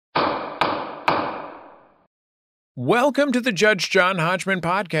Welcome to the Judge John Hodgman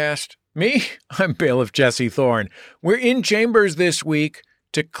podcast. Me, I'm Bailiff Jesse Thorne. We're in chambers this week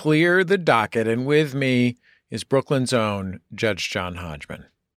to clear the docket, and with me is Brooklyn's own Judge John Hodgman.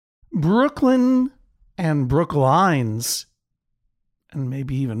 Brooklyn and Brooklyn's, and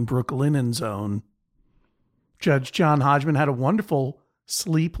maybe even Brooklynin's own Judge John Hodgman had a wonderful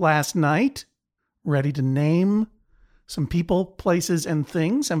sleep last night, ready to name some people, places, and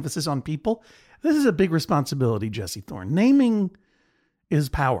things, emphasis on people. This is a big responsibility, Jesse Thorne. Naming is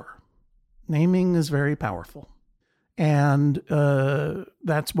power. Naming is very powerful. And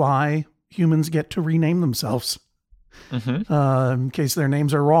that's why humans get to rename themselves in case their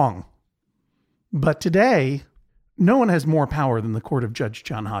names are wrong. But today, no one has more power than the court of Judge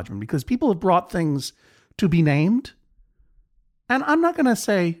John Hodgman because people have brought things to be named. And I'm not going to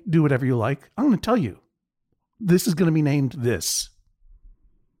say, do whatever you like. I'm going to tell you, this is going to be named this.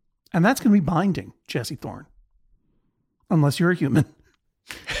 And that's going to be binding, Jesse Thorne. Unless you're a human,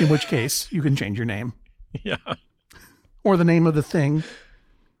 in which case you can change your name. Yeah. Or the name of the thing,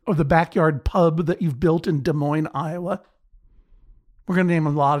 or the backyard pub that you've built in Des Moines, Iowa. We're going to name a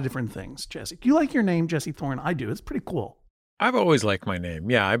lot of different things, Jesse. Do you like your name, Jesse Thorne? I do. It's pretty cool. I've always liked my name.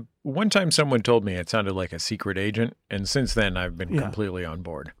 Yeah. One time someone told me it sounded like a secret agent, and since then I've been completely on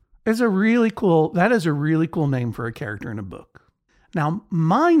board. That is a really cool name for a character in a book. Now,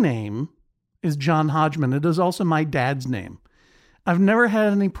 my name is John Hodgman. It is also my dad's name. I've never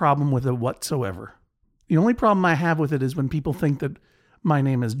had any problem with it whatsoever. The only problem I have with it is when people think that my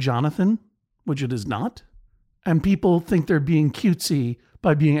name is Jonathan, which it is not. And people think they're being cutesy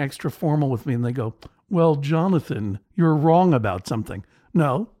by being extra formal with me. And they go, well, Jonathan, you're wrong about something.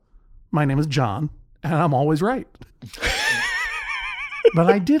 No, my name is John, and I'm always right. But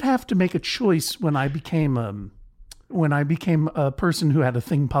I did have to make a choice when I became a person who had a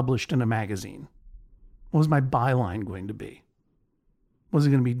thing published in a magazine. What was my byline going to be? Was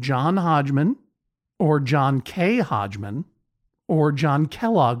it going to be John Hodgman or John K. Hodgman or John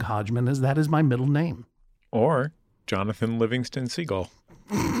Kellogg Hodgman, as that is my middle name? Or Jonathan Livingston Seagull.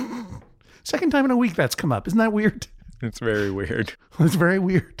 Second time in a week that's come up. Isn't that weird? It's very weird. It's very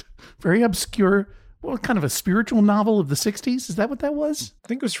weird. Very obscure. What kind of a spiritual novel of the 60s? Is that what that was? I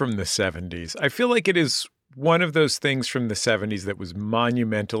think it was from the 70s. I feel like it is one of those things from the 70s that was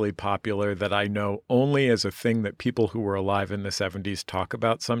monumentally popular that I know only as a thing that people who were alive in the 70s talk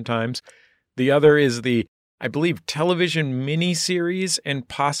about sometimes. The other is the, I believe, television miniseries and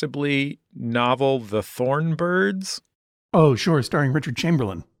possibly novel The Thornbirds. Oh, sure, starring Richard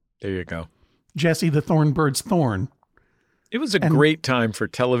Chamberlain. There you go. Jesse the Thornbird's Thorn. It was a great time for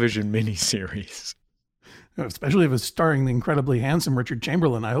television miniseries. Especially if it's starring the incredibly handsome Richard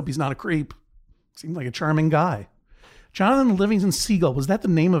Chamberlain. I hope he's not a creep. Seemed like a charming guy. Jonathan Livingston Seagull, was that the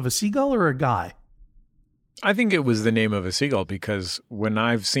name of a seagull or a guy? I think it was the name of a seagull because when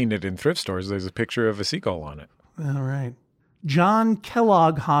I've seen it in thrift stores, there's a picture of a seagull on it. All right. John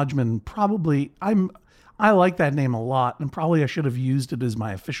Kellogg Hodgman, probably, I like that name a lot, and probably I should have used it as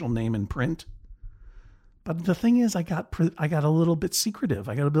my official name in print. But the thing is, I got a little bit secretive.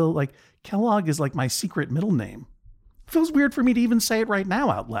 I got a bit like, Kellogg is like my secret middle name. It feels weird for me to even say it right now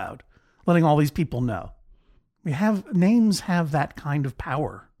out loud, letting all these people know. Names have that kind of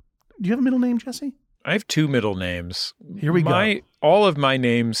power. Do you have a middle name, Jesse? I have two middle names. Here we go. All of my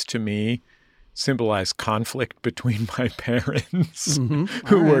names to me symbolize conflict between my parents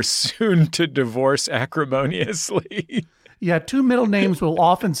who were soon to divorce acrimoniously. Yeah, two middle names will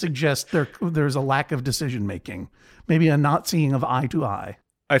often suggest there's a lack of decision making, maybe a not seeing of eye to eye.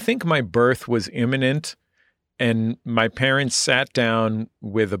 I think my birth was imminent, and my parents sat down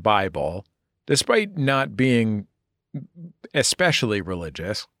with a Bible, despite not being especially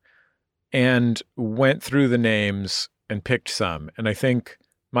religious, and went through the names and picked some. And I think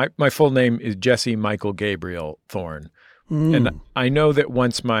my full name is Jesse Michael Gabriel Thorne. And I know that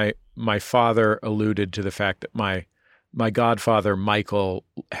once my father alluded to the fact that my godfather, Michael,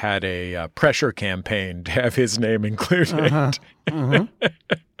 had a pressure campaign to have his name included,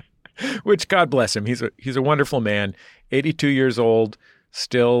 which God bless him. He's a wonderful man, 82 years old,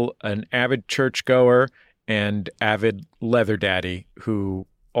 still an avid churchgoer and avid leather daddy who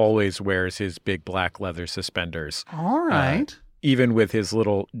always wears his big black leather suspenders. All right. Even with his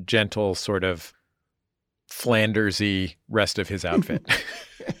little gentle sort of Flandersy rest of his outfit.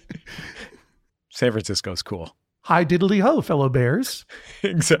 San Francisco's cool. Hi diddly ho, fellow bears.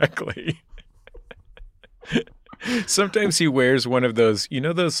 Exactly. Sometimes he wears one of those,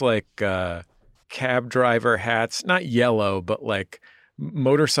 those like cab driver hats, not yellow, but like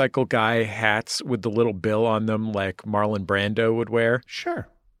motorcycle guy hats with the little bill on them like Marlon Brando would wear. Sure,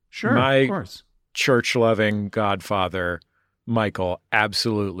 of course. church-loving godfather Michael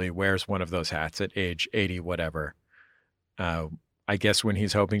absolutely wears one of those hats at age 80, whatever. I guess when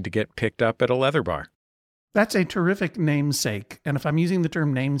he's hoping to get picked up at a leather bar. That's a terrific namesake. And if I'm using the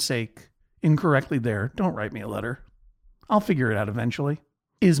term namesake incorrectly there, don't write me a letter. I'll figure it out eventually.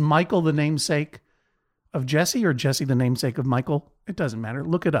 Is Michael the namesake of Jesse or Jesse the namesake of Michael? It doesn't matter.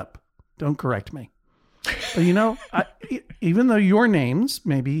 Look it up. Don't correct me. But even though your names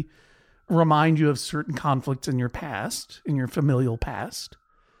maybe remind you of certain conflicts in your past, in your familial past,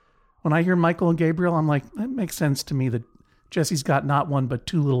 when I hear Michael and Gabriel, I'm like, that makes sense to me that Jesse's got not one but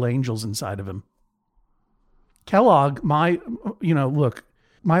two little angels inside of him. Kellogg, my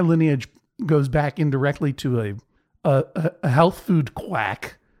lineage goes back indirectly to a health food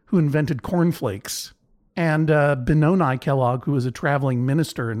quack who invented cornflakes, and Benoni Kellogg, who was a traveling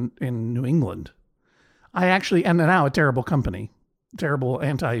minister in New England. And now a terrible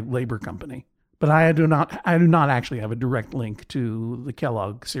anti-labor company. But I do not actually have a direct link to the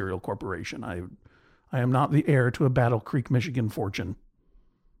Kellogg Cereal Corporation. I am not the heir to a Battle Creek, Michigan fortune,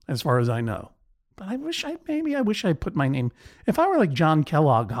 as far as I know. But I wish I put my name. If I were like John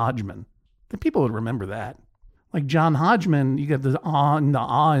Kellogg Hodgman, then people would remember that. Like John Hodgman, you get the ah and the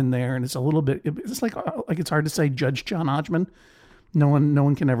ah in there, and it's a little bit. It's like it's hard to say Judge John Hodgman. No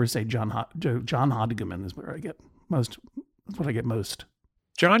one can ever say John Hodgman is where I get most. That's what I get most.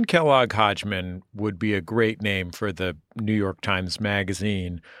 John Kellogg Hodgman would be a great name for the New York Times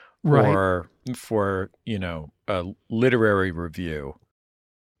Magazine, right, or for a literary review.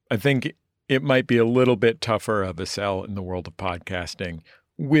 I think it might be a little bit tougher of a sell in the world of podcasting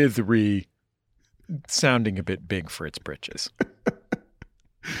with sounding a bit big for its britches.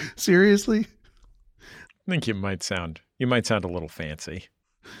 Seriously? I think you might sound a little fancy.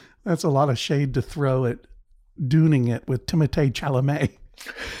 That's a lot of shade to throw at Dooning It with Timothée Chalamet,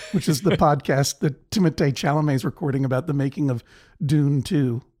 which is the podcast that Timothée Chalamet is recording about the making of Dune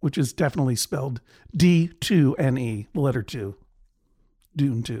 2, which is definitely spelled D2NE, the letter 2.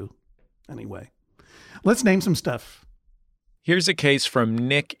 Dune 2. Anyway, let's name some stuff. Here's a case from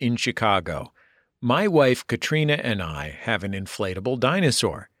Nick in Chicago. My wife, Katrina, and I have an inflatable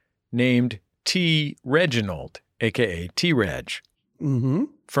dinosaur named T. Reginald, a.k.a. T-Reg. Mm-hmm.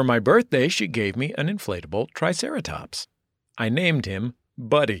 For my birthday, she gave me an inflatable triceratops. I named him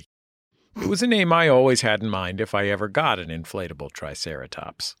Buddy. It was a name I always had in mind if I ever got an inflatable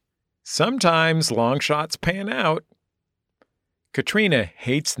triceratops. Sometimes long shots pan out. Katrina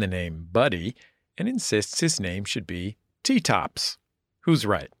hates the name Buddy and insists his name should be T-Tops. Who's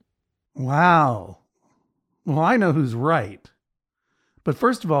right? Wow. Well, I know who's right. But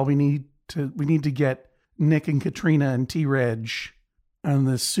first of all, we need to get Nick and Katrina and T-Reg and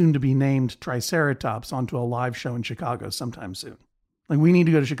the soon-to-be-named Triceratops onto a live show in Chicago sometime soon. Like, we need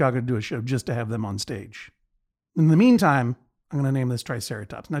to go to Chicago to do a show just to have them on stage. In the meantime, I'm going to name this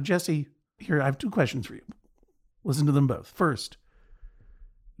Triceratops. Now, Jesse, here, I have two questions for you. Listen to them both. First,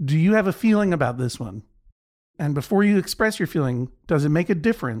 do you have a feeling about this one? And before you express your feeling, does it make a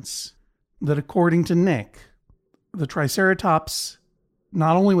difference that according to Nick, the Triceratops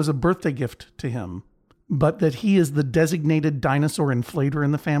not only was a birthday gift to him, but that he is the designated dinosaur inflator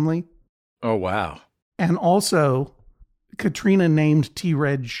in the family? Oh, wow. And also, Katrina named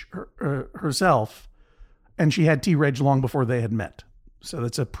T-Reg herself, and she had T-Reg long before they had met. So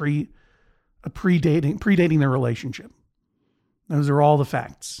that's predating their relationship. Those are all the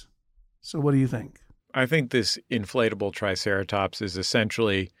facts. So what do you think? I think this inflatable Triceratops is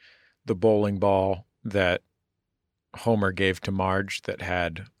essentially the bowling ball that Homer gave to Marge that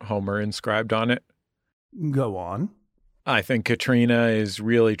had Homer inscribed on it. Go on. I think Katrina is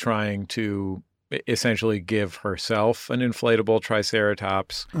really trying to essentially give herself an inflatable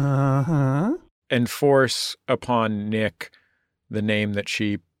Triceratops. Uh-huh. And force upon Nick the name that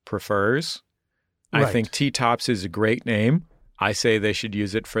she prefers. Right. I think T-Tops is a great name. I say they should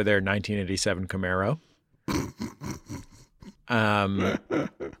use it for their 1987 Camaro.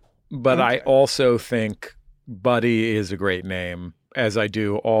 But okay. I also think Buddy is a great name, as I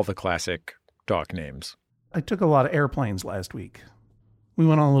do all the classic dog names. I took a lot of airplanes last week. We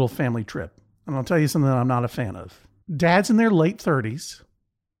went on a little family trip, and I'll tell you something that I'm not a fan of. Dads in their late 30s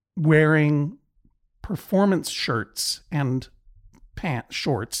wearing performance shirts and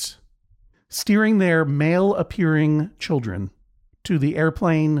shorts, steering their male-appearing children to the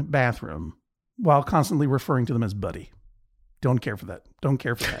airplane bathroom while constantly referring to them as buddy. Don't care for that. Don't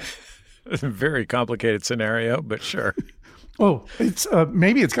care for that. It's a very complicated scenario, but sure. Oh, it's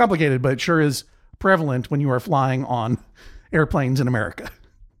maybe it's complicated, but it sure is prevalent when you are flying on airplanes in America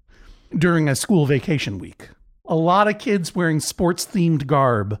during a school vacation week. A lot of kids wearing sports-themed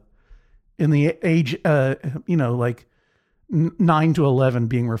garb in the age, like 9 to 11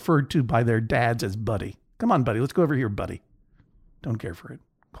 being referred to by their dads as buddy. Come on, buddy. Let's go over here, buddy. Don't care for it.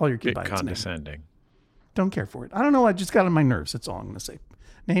 Call your kid by its name. Condescending. Don't care for it. I don't know. I just got on my nerves. That's all I'm going to say.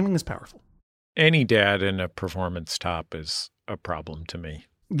 Naming is powerful. Any dad in a performance top is a problem to me.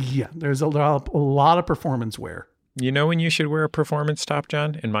 Yeah, there's a lot of performance wear. You know when you should wear a performance top,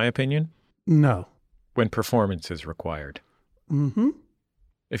 John, in my opinion? No. When performance is required. Mm-hmm.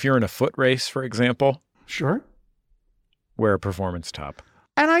 If you're in a foot race, for example. Sure. Wear a performance top.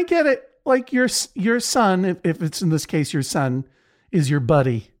 And I get it. Like your son, if it's in this case your son, is your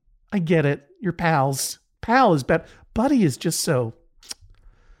buddy. I get it. Your pals. Pal is better. Buddy is just so,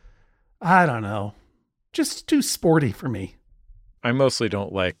 I don't know, just too sporty for me. I mostly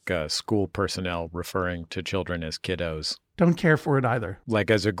don't like school personnel referring to children as kiddos. Don't care for it either.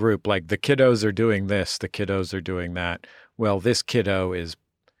 Like as a group, like the kiddos are doing this, the kiddos are doing that. Well, this kiddo is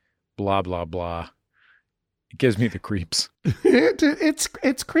blah, blah, blah. It gives me the creeps.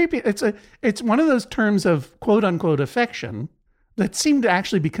 It's creepy. It's one of those terms of quote unquote affection that seem to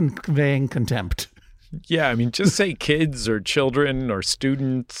actually be conveying contempt. Yeah, I mean, just say kids or children or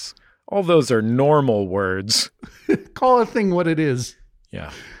students. All those are normal words. Call a thing what it is.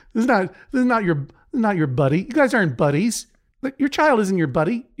 Yeah. This is not your buddy. You guys aren't buddies. Like, your child isn't your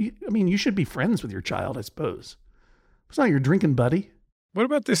buddy. You should be friends with your child, I suppose. It's not your drinking buddy. What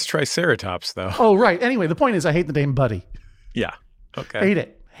about this Triceratops, though? Oh, right. Anyway, the point is I hate the name Buddy. Yeah. Okay. Hate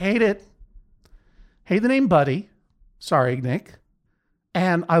it. Hate the name Buddy. Sorry, Nick.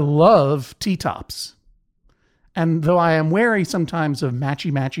 And I love T-tops. And though I am wary sometimes of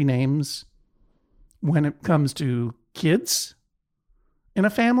matchy names when it comes to kids in a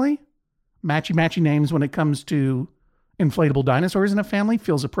family, matchy names when it comes to inflatable dinosaurs in a family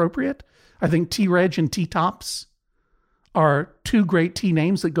feels appropriate. I think T-Reg and T-tops are two great T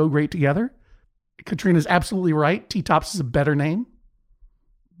names that go great together. Katrina's absolutely right. T-tops is a better name.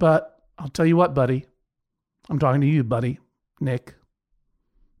 But I'll tell you what, buddy. I'm talking to you, buddy. Nick.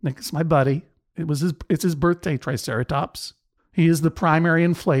 Nick is my buddy. It's his birthday, Triceratops. He is the primary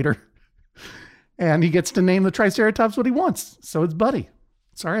inflator. And he gets to name the Triceratops what he wants. So it's Buddy.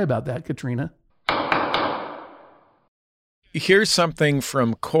 Sorry about that, Katrina. Here's something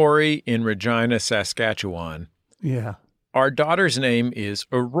from Corey in Regina, Saskatchewan. Yeah. Our daughter's name is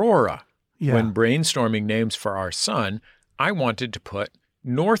Aurora. Yeah. When brainstorming names for our son, I wanted to put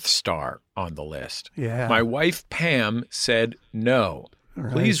North Star on the list. Yeah. My wife, Pam, said no.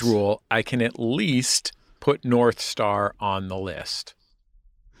 Right. Please rule, I can at least put North Star on the list.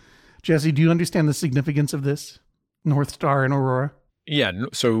 Jesse, do you understand the significance of this? North Star and Aurora? Yeah.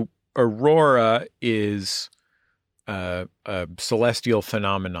 So Aurora is a celestial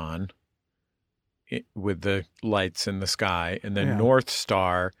phenomenon with the lights in the sky. And then North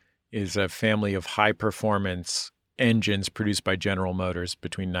Star is a family of high-performance engines produced by General Motors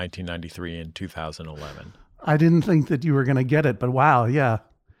between 1993 and 2011. I didn't think that you were going to get it, but wow, yeah.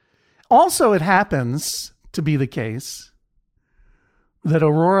 Also, it happens to be the case that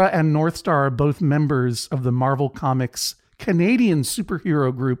Aurora and North Star are both members of the Marvel Comics Canadian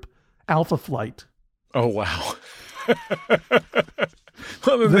superhero group Alpha Flight. Oh, wow.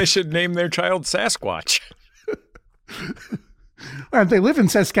 Well, then they should name their child Sasquatch. They live in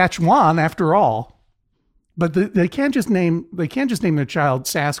Saskatchewan, after all, but they can't just name their child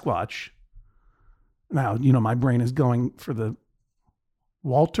Sasquatch. Now, my brain is going for the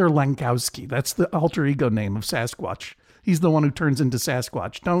Walter Lankowski. That's the alter ego name of Sasquatch. He's the one who turns into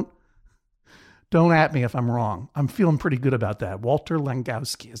Sasquatch. Don't at me if I'm wrong. I'm feeling pretty good about that. Walter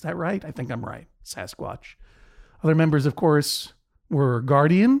Lankowski. Is that right? I think I'm right. Sasquatch. Other members, of course, were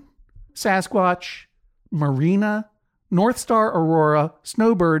Guardian, Sasquatch, Marina, North Star, Aurora,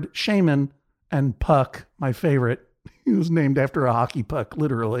 Snowbird, Shaman, and Puck, my favorite. He was named after a hockey puck,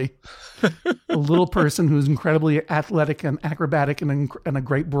 literally. A little person who's incredibly athletic and acrobatic and a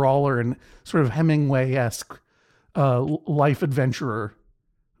great brawler and sort of Hemingway-esque life adventurer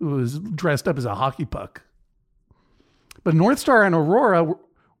who was dressed up as a hockey puck. But North Star and Aurora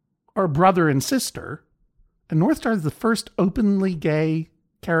are brother and sister. And North Star is the first openly gay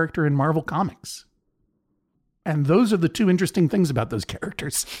character in Marvel Comics. And those are the two interesting things about those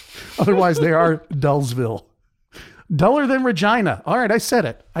characters. Otherwise, they are Dullsville. Duller than Regina. All right, I said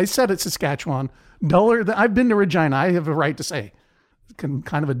it, Saskatchewan. I've been to Regina. I have a right to say. Kind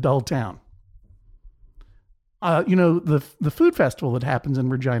of a dull town. The food festival that happens in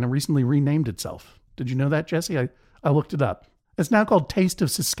Regina recently renamed itself. Did you know that, Jesse? I looked it up. It's now called Taste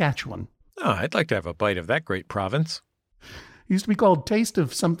of Saskatchewan. Oh, I'd like to have a bite of that great province. It used to be called Taste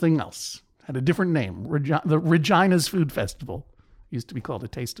of something else. Had a different name. The Regina's Food Festival. Used to be called A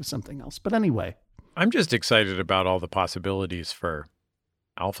Taste of Something Else. But anyway. I'm just excited about all the possibilities for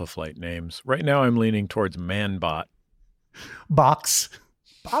Alpha Flight names. Right now I'm leaning towards Manbot. Box.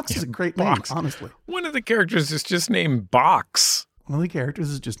 Box is a great name, honestly. One of the characters is just named Box. One of the characters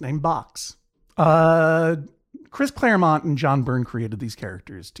is just named Box. Chris Claremont and John Byrne created these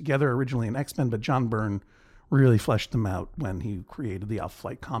characters together originally in X-Men, but John Byrne really fleshed them out when he created the Alpha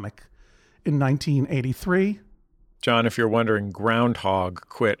Flight comic in 1983. John, if you're wondering, Groundhog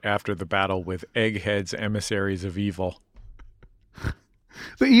quit after the battle with Egghead's emissaries of evil.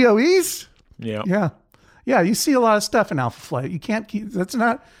 The EOEs? Yeah. Yeah. Yeah, you see a lot of stuff in Alpha Flight. You can't keep, that's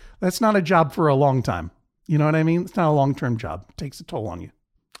not a job for a long time. You know what I mean? It's not a long-term job. It takes a toll on you.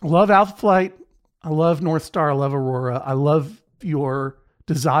 I love Alpha Flight. I love North Star. I love Aurora. I love your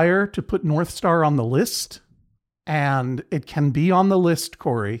desire to put North Star on the list. And it can be on the list,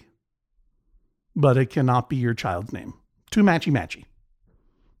 Corey, but it cannot be your child's name. Too matchy-matchy.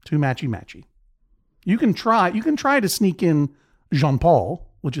 Too matchy-matchy. You can try to sneak in Jean-Paul,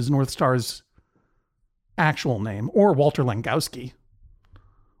 which is North Star's actual name, or Walter Langowski,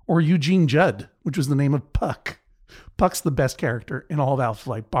 or Eugene Judd, which was the name of Puck. Puck's the best character in all of Alpha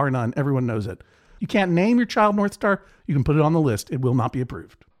Flight, bar none. Everyone knows it. You can't name your child North Star. You can put it on the list. It will not be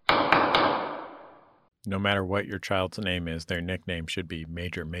approved. No matter what your child's name is, their nickname should be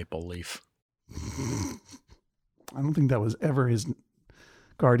Major Maple Leaf. I don't think that was ever his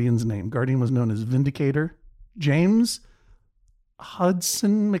Guardian's name. Guardian was known as Vindicator. James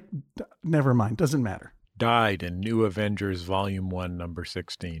Hudson never mind. Doesn't matter. Died in New Avengers Volume 1, number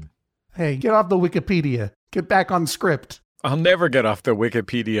 16. Hey, get off the Wikipedia. Get back on script. I'll never get off the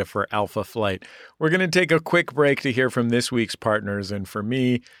Wikipedia for Alpha Flight. We're going to take a quick break to hear from this week's partners, and for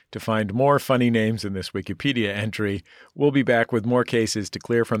me to find more funny names in this Wikipedia entry. We'll be back with more cases to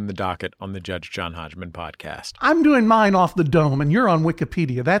clear from the docket on the Judge John Hodgman podcast. I'm doing mine off the dome, and you're on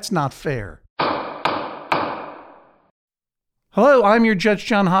Wikipedia. That's not fair. Hello, I'm your Judge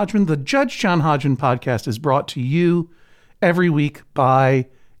John Hodgman. The Judge John Hodgman podcast is brought to you every week by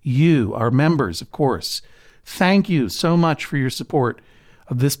you, our members, of course. Thank you so much for your support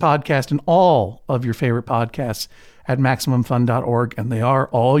of this podcast and all of your favorite podcasts at MaximumFun.org, and they are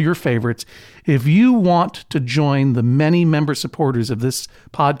all your favorites. If you want to join the many member supporters of this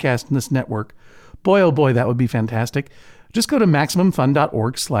podcast and this network, boy, oh boy, that would be fantastic. Just go to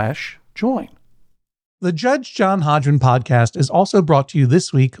MaximumFun.org/join. The Judge John Hodgman podcast is also brought to you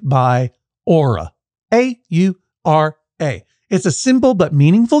this week by Aura, A-U-R-A. It's a simple but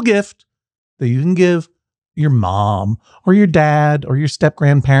meaningful gift that you can give your mom or your dad or your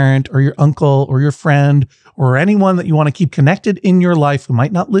step-grandparent or your uncle or your friend or anyone that you want to keep connected in your life who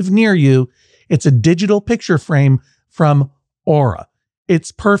might not live near you. It's a digital picture frame from Aura.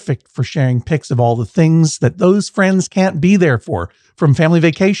 It's perfect for sharing pics of all the things that those friends can't be there for, from family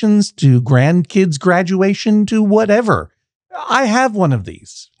vacations to grandkids' graduation to whatever. I have one of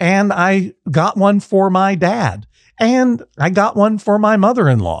these, and I got one for my dad, and I got one for my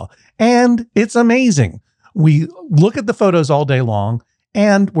mother-in-law, and it's amazing. We look at the photos all day long,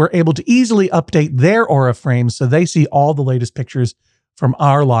 and we're able to easily update their Aura frames so they see all the latest pictures from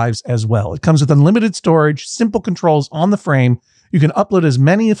our lives as well. It comes with unlimited storage, simple controls on the frame. You can upload as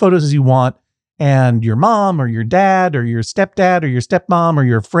many photos as you want, and your mom or your dad or your stepdad or your stepmom or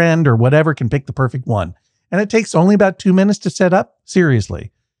your friend or whatever can pick the perfect one. And it takes only about 2 minutes to set up.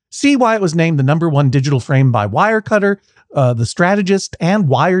 Seriously. See why it was named the #1 digital frame by Wirecutter, The Strategist, and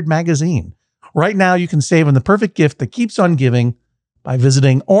Wired Magazine. Right now, you can save on the perfect gift that keeps on giving by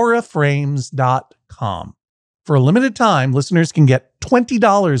visiting auraframes.com. For a limited time, listeners can get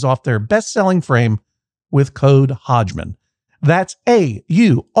 $20 off their best-selling frame with code Hodgman. That's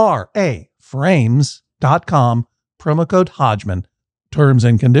A-U-R-A frames.com, promo code Hodgman. Terms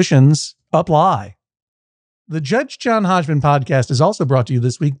and conditions apply. The Judge John Hodgman podcast is also brought to you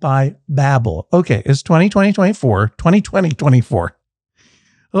this week by Babbel. Okay, it's 2020-24.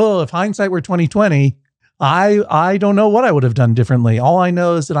 Oh, if hindsight were 2020, I don't know what I would have done differently. All I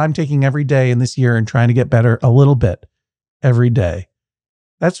know is that I'm taking every day in this year and trying to get better a little bit every day.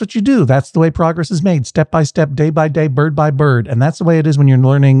 That's what you do. That's the way progress is made, step by step, day by day, bird by bird. And that's the way it is when you're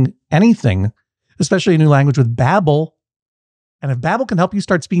learning anything, especially a new language with Babbel. And if Babbel can help you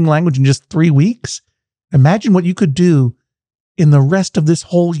start speaking language in just 3 weeks, imagine what you could do in the rest of this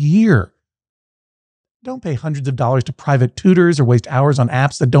whole year. Don't pay hundreds of dollars to private tutors or waste hours on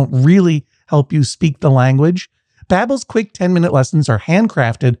apps that don't really help you speak the language. Babbel's quick 10-minute lessons are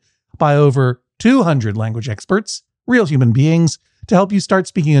handcrafted by over 200 language experts, real human beings, to help you start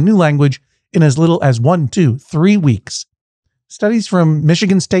speaking a new language in as little as 1, 2, 3 weeks. Studies from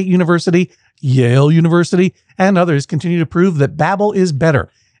Michigan State University, Yale University, and others continue to prove that Babbel is better.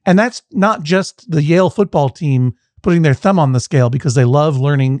 And that's not just the Yale football team putting their thumb on the scale because they love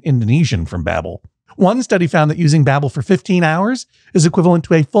learning Indonesian from Babbel. One study found that using Babbel for 15 hours is equivalent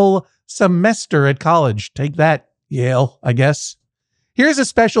to a full semester at college. Take that, Yale, I guess. Here's a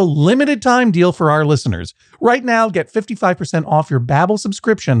special limited time deal for our listeners. Right now, get 55% off your Babbel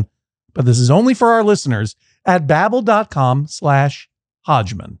subscription, but this is only for our listeners at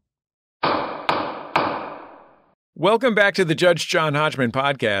babbel.com/Hodgman. Welcome back to the Judge John Hodgman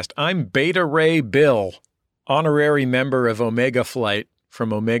podcast. I'm Beta Ray Bill, honorary member of Omega Flight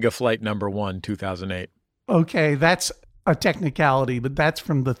from Omega Flight number 1, 2008. Okay, that's a technicality, but that's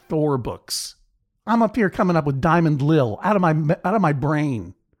from the Thor books. I'm up here coming up with Diamond Lil out of my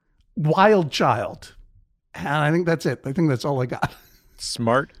brain. Wild Child. And I think that's it. I think that's all I got.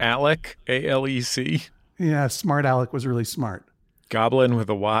 Smart Alec, ALEC. Yeah, Smart Alec was really smart. Goblin with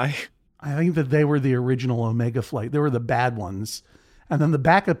a Y. I think that they were the original Omega Flight. They were the bad ones. And then the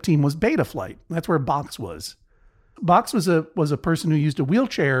backup team was Beta Flight. That's where Box was. Box was a person who used a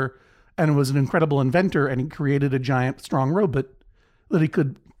wheelchair and was an incredible inventor, and he created a giant, strong robot that he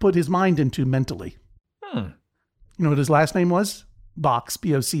could put his mind into mentally. You know what his last name was? Box,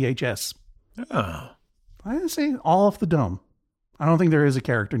 Bochs. Oh. I didn't say all off the dome. I don't think there is a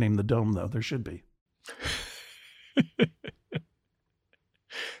character named the Dome, though. There should be.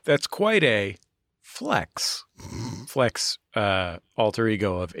 That's quite a flex. Flex, alter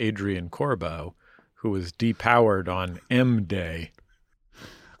ego of Adrian Corbo, who was depowered on M Day.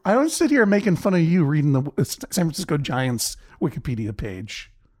 I don't sit here making fun of you reading the San Francisco Giants Wikipedia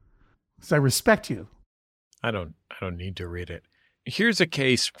page. Because I respect you. I don't need to read it. Here's a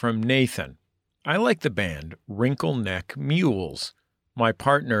case from Nathan. I like the band Wrinkle Neck Mules. My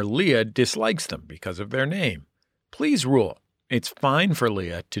partner Leah dislikes them because of their name. Please rule. It's fine for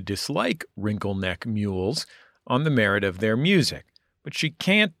Leah to dislike Wrinkle Neck Mules on the merit of their music, but she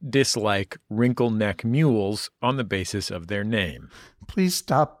can't dislike Wrinkle Neck Mules on the basis of their name. Please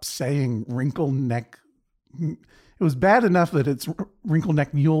stop saying Wrinkle Neck. It was bad enough that it's Wrinkle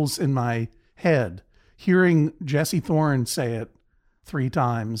Neck Mules in my head. Hearing Jesse Thorne say it 3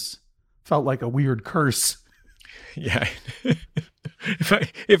 times felt like a weird curse. Yeah.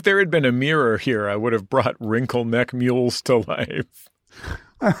 If there had been a mirror here, I would have brought Wrinkle Neck Mules to life.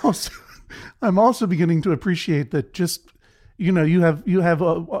 I'm also beginning to appreciate that just, you have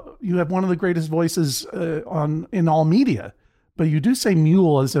one of the greatest voices in all media, but you do say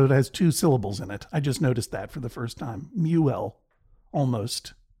mule as though it has 2 syllables in it. I just noticed that for the first time. Mule,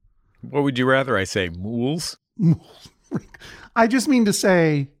 almost. What would you rather I say? Mules? I just mean to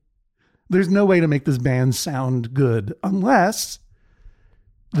say there's no way to make this band sound good unless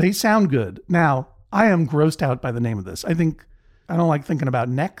they sound good. Now, I am grossed out by the name of this. I don't like thinking about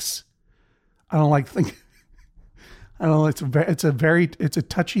necks. I don't like thinking. I don't know. It's a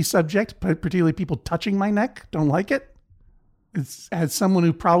touchy subject, particularly people touching my neck. Don't like it. As someone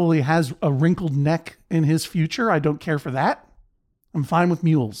who probably has a wrinkled neck in his future, I don't care for that. I'm fine with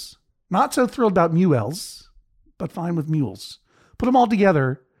mules. Not so thrilled about mules, but fine with mules. Put them all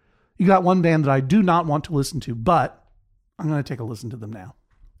together. You got one band that I do not want to listen to, but I'm going to take a listen to them now.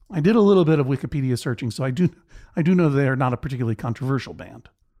 I did a little bit of Wikipedia searching, so I do know they are not a particularly controversial band.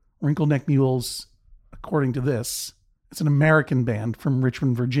 Wrinkle Neck Mules, according to this, it's an American band from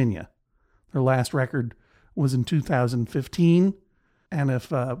Richmond, Virginia. Their last record was in 2015. And if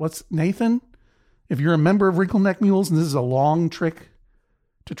you're a member of Wrinkle Neck Mules, and this is a long trick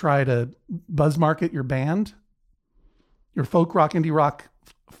to try to buzz market your band, your folk rock, indie rock,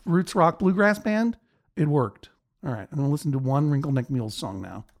 roots rock, bluegrass band, it worked. All right, I'm going to listen to one Wrinkle Neck Mules song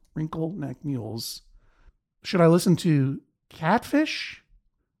now. Wrinkle Neck Mules. Should I listen to Catfish,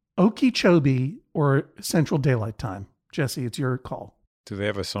 Okeechobee, or Central Daylight Time? Jesse, it's your call. Do they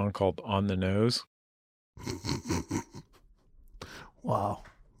have a song called On the Nose? Wow.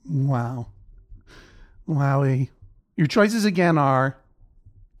 Wowie. Your choices again are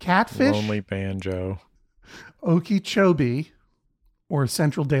Catfish, Lonely Banjo, Okeechobee, or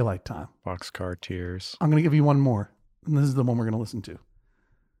Central Daylight Time. Boxcar Tears. I'm going to give you one more, and this is the one we're going to listen to.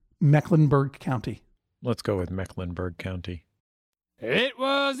 Mecklenburg County. Let's go with Mecklenburg County. It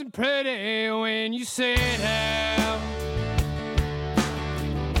wasn't pretty when you set out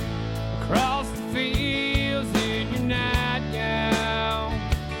across the fields in your nightgown,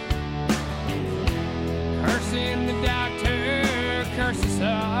 cursing the doctor, curses all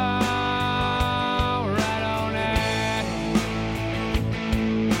right on out.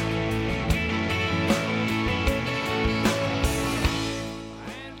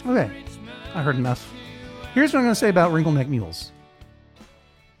 Okay, I heard enough. Here's what I'm going to say about Wrinkle Neck Mules.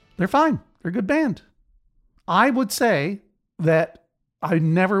 They're fine. They're a good band. I would say that I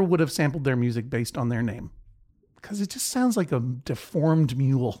never would have sampled their music based on their name because it just sounds like a deformed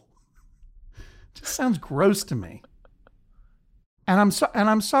mule. It just sounds gross to me. And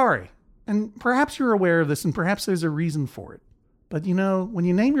I'm sorry. And perhaps you're aware of this and perhaps there's a reason for it. But you know, when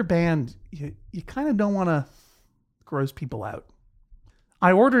you name your band, you kind of don't want to gross people out.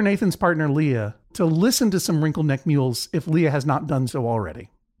 I order Nathan's partner, Leah, to listen to some Wrinkle Neck Mules if Leah has not done so already,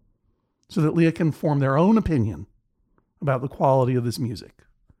 so that Leah can form their own opinion about the quality of this music.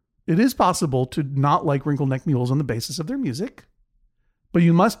 It is possible to not like Wrinkle Neck Mules on the basis of their music, but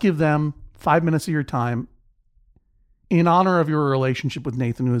you must give them 5 minutes of your time in honor of your relationship with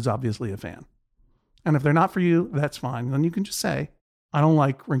Nathan, who is obviously a fan. And if they're not for you, that's fine. Then you can just say, I don't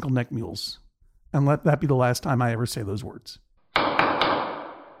like Wrinkle Neck Mules. And let that be the last time I ever say those words.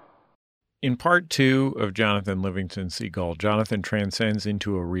 In part 2 of Jonathan Livingston Seagull, Jonathan transcends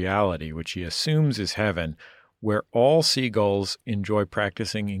into a reality which he assumes is heaven, where all seagulls enjoy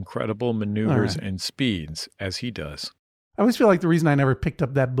practicing incredible maneuvers and speeds, as he does. I always feel like the reason I never picked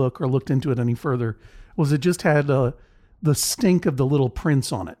up that book or looked into it any further was it just had the stink of the Little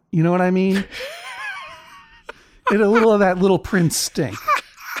Prince on it. You know what I mean? It had a little of that Little Prince stink.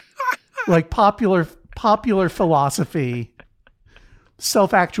 Like popular philosophy,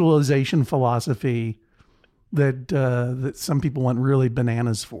 self-actualization philosophy that some people went really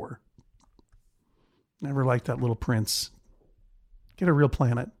bananas for. Never liked that Little Prince. Get a real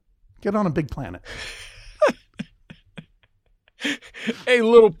planet. Get on a big planet. Hey,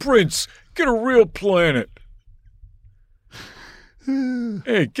 Little Prince, get a real planet.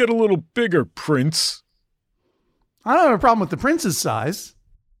 Hey, get a little bigger, Prince. I don't have a problem with the prince's size.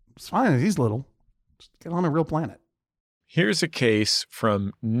 It's fine if he's little. Just get on a real planet. Here's a case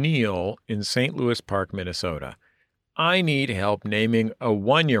from Neil in St. Louis Park, Minnesota. I need help naming a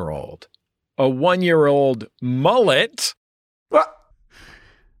 1-year-old. A 1-year-old mullet? Well,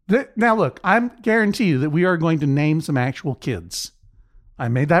 now look, I guarantee you that we are going to name some actual kids. I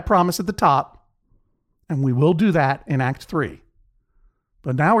made that promise at the top, and we will do that in Act 3.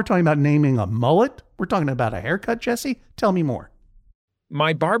 But now we're talking about naming a mullet. We're talking about a haircut, Jesse. Tell me more.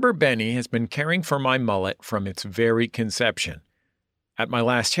 My barber Benny has been caring for my mullet from its very conception. At my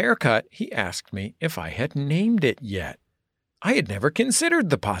last haircut, he asked me if I had named it yet. I had never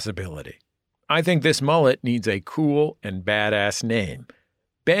considered the possibility. I think this mullet needs a cool and badass name.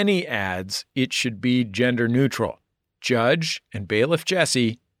 Benny adds it should be gender neutral. Judge and Bailiff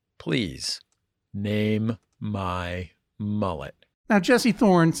Jesse, please name my mullet. Now, Jesse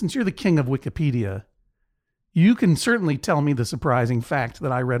Thorne, since you're the king of Wikipedia, you can certainly tell me the surprising fact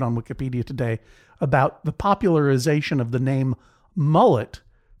that I read on Wikipedia today about the popularization of the name mullet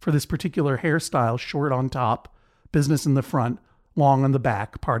for this particular hairstyle, short on top, business in the front, long on the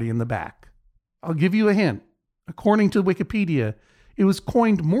back, party in the back. I'll give you a hint. According to Wikipedia, it was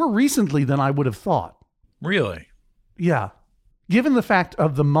coined more recently than I would have thought. Really? Yeah. Given the fact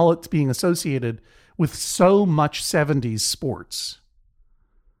of the mullets being associated with so much 70s sports,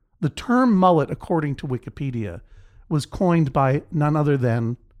 the term mullet, according to Wikipedia, was coined by none other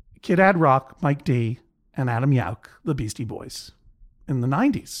than Kid Ad Rock, Mike D, and Adam Yauch, the Beastie Boys, in the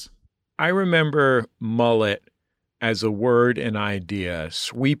 90s. I remember mullet as a word and idea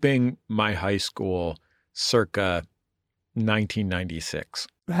sweeping my high school circa 1996.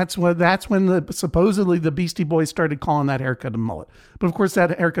 That's when supposedly the Beastie Boys started calling that haircut a mullet. But of course,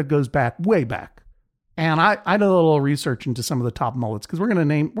 that haircut goes back, way back. And I did a little research into some of the top mullets because we're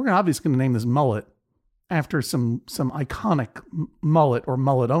obviously going to name this mullet after some iconic mullet or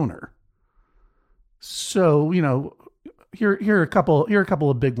mullet owner. So, you know, here are a couple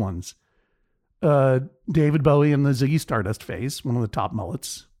of big ones. David Bowie in the Ziggy Stardust phase, one of the top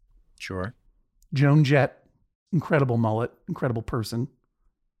mullets. Sure. Joan Jett, incredible mullet, incredible person.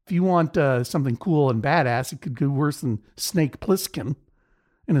 If you want something cool and badass, it could go worse than Snake Plissken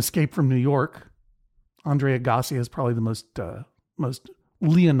in Escape from New York. Andre Agassi is probably the most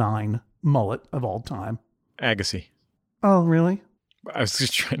leonine mullet of all time. Agassi. Oh, really? I was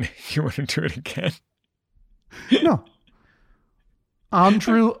just trying to... You want to do it again? No.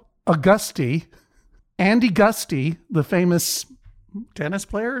 Andrew Agassi. Andy Gusty, the famous tennis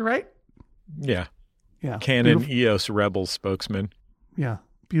player, right? Yeah. Yeah. Canon beautiful. EOS Rebels spokesman. Yeah.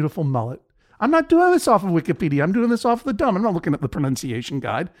 Beautiful mullet. I'm not doing this off of Wikipedia. I'm doing this off of the dumb. I'm not looking at the pronunciation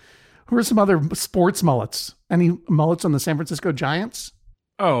guide. Who are some other sports mullets? Any mullets on the San Francisco Giants?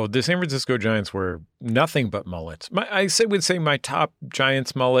 Oh, the San Francisco Giants were nothing but mullets. I would say my top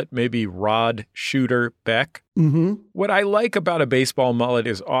Giants mullet, maybe Rod Shooter Beck. Mm-hmm. What I like about a baseball mullet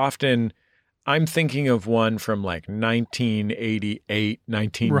is often I'm thinking of one from like 1988,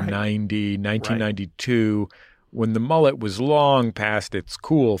 1990, 1992, when the mullet was long past its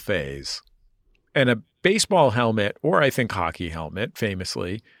cool phase. And a baseball helmet, or I think hockey helmet,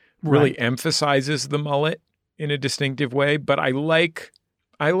 famously, really emphasizes the mullet in a distinctive way. But I like,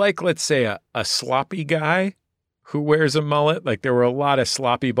 let's say, a sloppy guy who wears a mullet. Like there were a lot of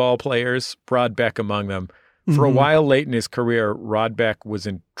sloppy ball players, Rod Beck among them. For a while late in his career, Rod Beck was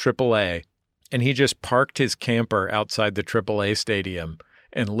in AAA, and he just parked his camper outside the AAA stadium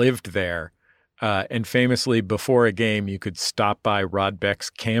and lived there. And famously, before a game, you could stop by Rod Beck's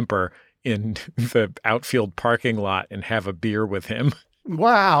camper in the outfield parking lot and have a beer with him.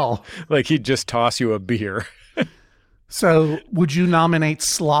 Wow. Like he'd just toss you a beer. So would you nominate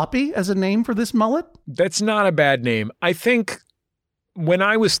Sloppy as a name for this mullet? That's not a bad name. I think when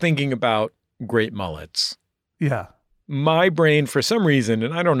I was thinking about great mullets, my brain, for some reason,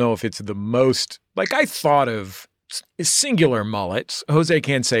 and I don't know if it's the most, like I thought of singular mullets. Jose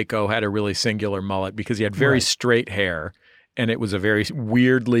Canseco had a really singular mullet because he had very straight hair, and it was a very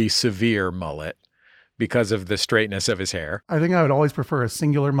weirdly severe mullet because of the straightness of his hair. I think I would always prefer a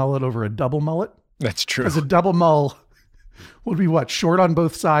singular mullet over a double mullet. That's true. Because a double mull would be what? Short on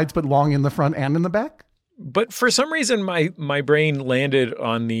both sides, but long in the front and in the back? But for some reason, my brain landed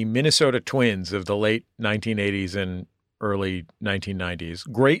on the Minnesota Twins of the late 1980s and early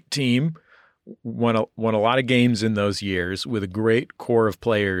 1990s. Great team, won a lot of games in those years with a great core of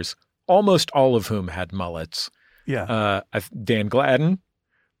players, almost all of whom had mullets. Yeah. Dan Gladden,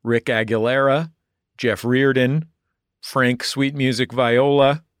 Rick Aguilera, Jeff Reardon, Frank Sweet Music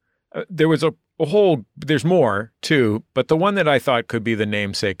Viola. There was a whole, there's more too, but the one that I thought could be the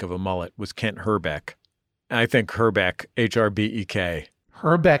namesake of a mullet was Kent Herbeck. I think Herbeck, H-R-B-E-K.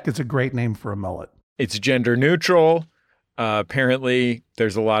 Herbeck is a great name for a mullet. It's gender neutral. Apparently,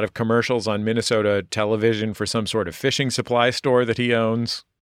 there's a lot of commercials on Minnesota television for some sort of fishing supply store that he owns.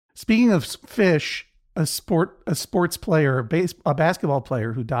 Speaking of fish, a sports player, a basketball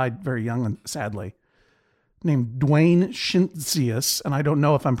player who died very young, sadly, named Dwayne Shinzius, and I don't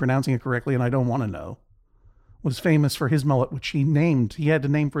know if I'm pronouncing it correctly, and I don't want to know, was famous for his mullet, which he had a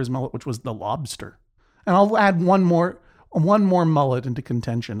name for his mullet, which was the Lobster. And I'll add one more mullet into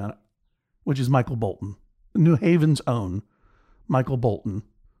contention, which is Michael Bolton, New Haven's own Michael Bolton.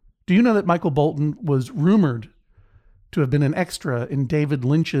 Do you know that Michael Bolton was rumored to have been an extra in David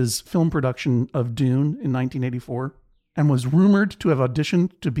Lynch's film production of Dune in 1984, and was rumored to have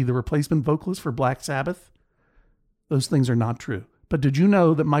auditioned to be the replacement vocalist for Black Sabbath? Those things are not true. But did you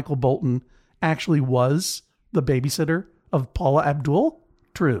know that Michael Bolton actually was the babysitter of Paula Abdul?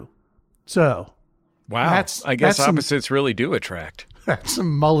 True. So... wow, I guess opposites really do attract. That's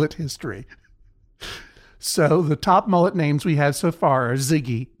some mullet history. So the top mullet names we have so far are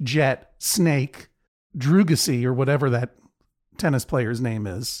Ziggy, Jet, Snake, Drugasy, or whatever that tennis player's name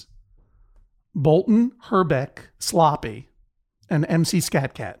is, Bolton, Herbeck, Sloppy, and MC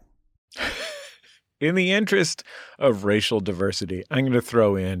Scat Cat. In the interest of racial diversity, I'm going to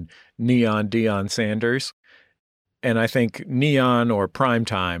throw in Neon Deion Sanders. And I think Neon or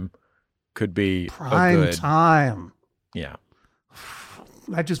Primetime could be Prime Time. Yeah.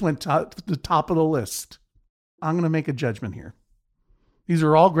 That just went to the top of the list. I'm going to make a judgment here. These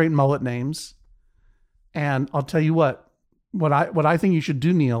are all great mullet names. And I'll tell you what I think you should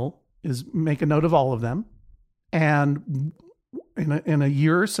do, Neil, is make a note of all of them. And in a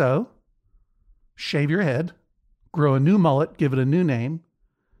year or so, shave your head, grow a new mullet, give it a new name,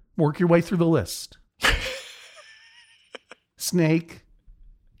 work your way through the list. Snake,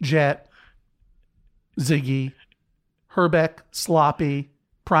 Jet, Ziggy, Herbeck, Sloppy,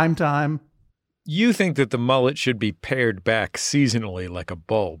 Primetime. You think that the mullet should be pared back seasonally like a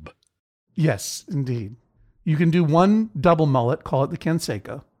bulb? Yes, indeed. You can do one double mullet, call it the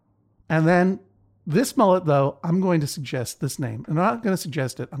Canseco. And then this mullet, though, I'm going to suggest this name. I'm not going to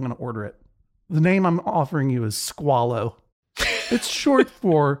suggest it. I'm going to order it. The name I'm offering you is Squalo. It's short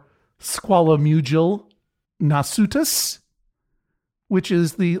for Squalomugil nasutus, which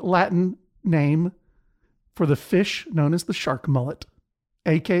is the Latin name for the fish known as the shark mullet,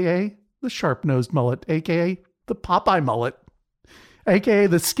 a.k.a. the sharp-nosed mullet, a.k.a. the Popeye mullet, a.k.a.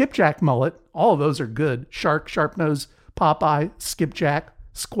 the skipjack mullet. All of those are good. Shark, sharp-nosed, Popeye, skipjack,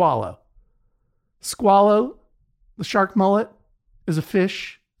 Squalo. Squalo, the shark mullet, is a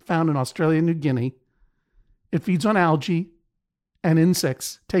fish found in Australia and New Guinea. It feeds on algae and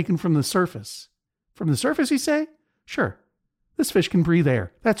insects taken from the surface. From the surface, you say? Sure. This fish can breathe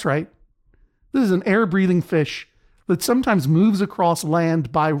air. That's right. This is an air-breathing fish that sometimes moves across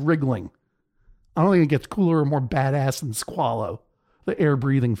land by wriggling. I don't think it gets cooler or more badass than Squalo, the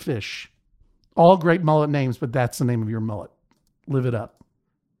air-breathing fish. All great mullet names, but that's the name of your mullet. Live it up.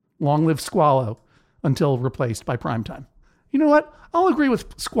 Long live Squallow until replaced by Primetime. You know what? I'll agree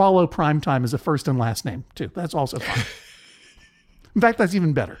with Squallow Primetime as a first and last name, too. That's also fine. In fact, that's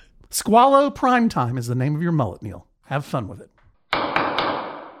even better. Squallow Primetime is the name of your mullet, Neil. Have fun with it.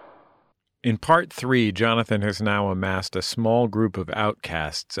 In part 3, Jonathan has now amassed a small group of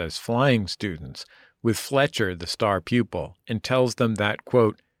outcasts as flying students with Fletcher, the star pupil, and tells them that,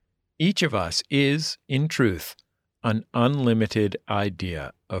 quote, each of us is, in truth, an unlimited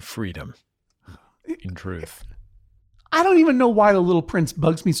idea of freedom. In truth. I don't even know why The Little Prince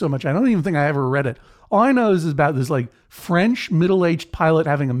bugs me so much. I don't even think I ever read it. All I know is about this like French middle-aged pilot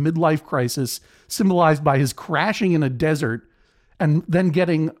having a midlife crisis symbolized by his crashing in a desert and then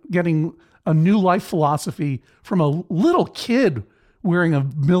getting a new life philosophy from a little kid wearing a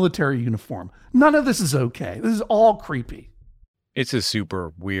military uniform. None of this is okay. This is all creepy. It's a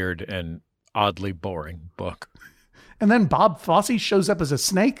super weird and oddly boring book. And then Bob Fosse shows up as a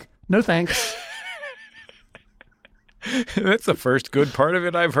snake? No thanks. That's the first good part of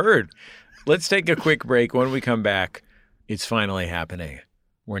it I've heard. Let's take a quick break. When we come back, it's finally happening.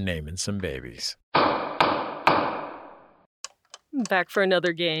 We're naming some babies. Back for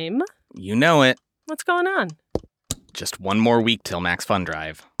another game. You know it. What's going on? Just one more week till Max Fun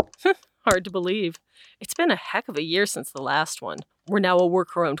Drive. Hard to believe. It's been a heck of a year since the last one. We're now a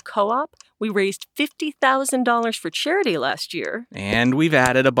worker-owned co-op. We raised $50,000 for charity last year. And we've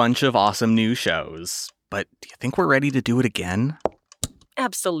added a bunch of awesome new shows. But do you think we're ready to do it again?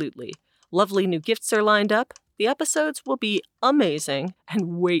 Absolutely. Lovely new gifts are lined up. The episodes will be amazing.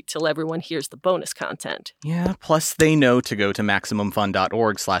 And wait till everyone hears the bonus content. Yeah, plus they know to go to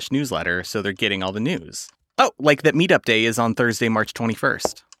MaximumFun.org/newsletter, so they're getting all the news. Oh, like that Meetup Day is on Thursday, March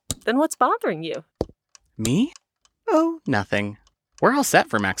 21st. Then what's bothering you? Me? Oh, nothing. We're all set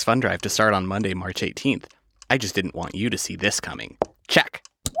for Max Fun Drive to start on Monday, March 18th. I just didn't want you to see this coming. Check.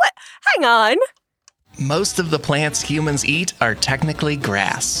 What? Hang on. Most of the plants humans eat are technically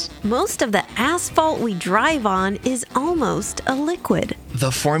grass. Most of the asphalt we drive on is almost a liquid.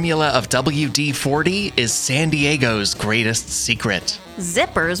 The formula of WD-40 is San Diego's greatest secret.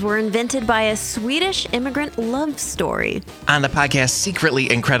 Zippers were invented by a Swedish immigrant love story. On the podcast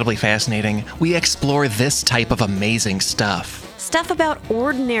Secretly Incredibly Fascinating, we explore this type of amazing stuff. Stuff about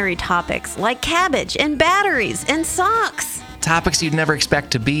ordinary topics like cabbage and batteries and socks. Topics you'd never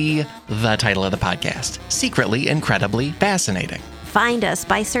expect to be the title of the podcast. Secretly Incredibly Fascinating. Find us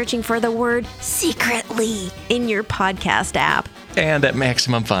by searching for the word secretly in your podcast app. And at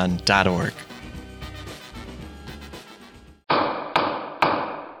MaximumFun.org.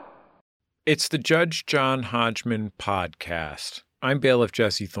 It's the Judge John Hodgman podcast. I'm bailiff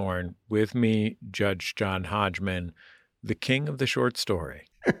Jesse Thorne. With me, Judge John Hodgman, the king of the short story.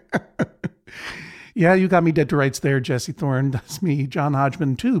 Yeah, you got me dead to rights there, Jesse Thorne. That's me, John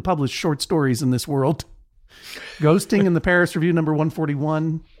Hodgman, too. Published short stories in this world. Ghosting in the Paris Review number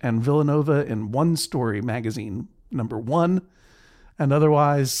 141 and Villanova in One Story magazine number 1. And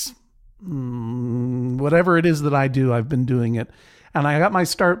otherwise, whatever it is that I do, I've been doing it. And I got my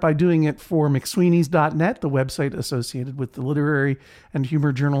start by doing it for McSweeney's.net, the website associated with the literary and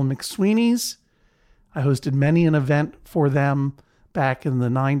humor journal McSweeney's. I hosted many an event for them back in the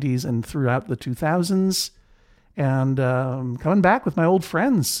 90s and throughout the 2000s. And coming back with my old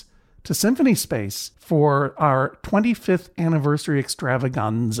friends to Symphony Space for our 25th anniversary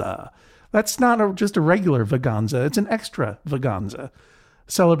extravaganza. That's not just a regular vaganza, it's an extra vaganza,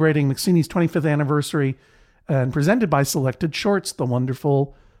 celebrating McSweeney's 25th anniversary and presented by Selected Shorts, the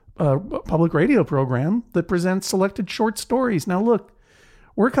wonderful public radio program that presents selected short stories. Now look,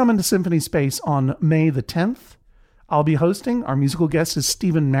 we're coming to Symphony Space on May the 10th. I'll be hosting. Our musical guest is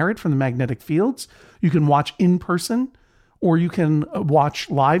Stephen Merritt from the Magnetic Fields. You can watch in person or you can watch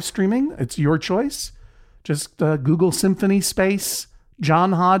live streaming. It's your choice. Just Google Symphony Space,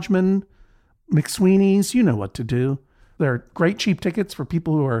 John Hodgman, McSweeney's. You know what to do. They're great cheap tickets for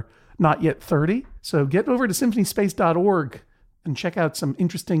people who are not yet 30. So get over to symphonyspace.org and check out some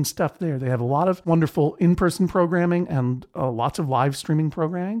interesting stuff there. They have a lot of wonderful in-person programming and lots of live streaming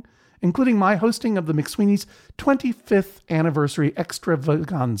programming, including my hosting of the McSweeney's 25th anniversary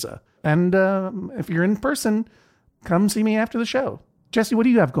extravaganza. And if you're in person, come see me after the show. Jesse, what do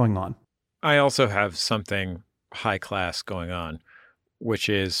you have going on? I also have something high class going on, which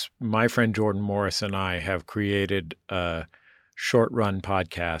is my friend Jordan Morris and I have created a short run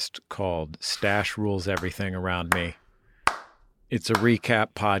podcast called Stash Rules Everything Around Me. It's a recap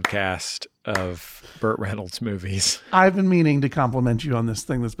podcast of Burt Reynolds movies. I've been meaning to compliment you on this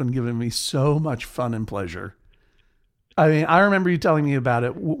thing that's been giving me so much fun and pleasure. I mean, I remember you telling me about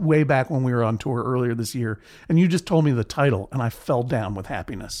it way back when we were on tour earlier this year, and you just told me the title, and I fell down with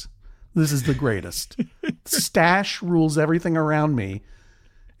happiness. This is the greatest. Stash rules everything around me.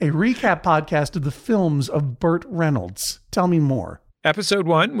 A recap podcast of the films of Burt Reynolds. Tell me more. Episode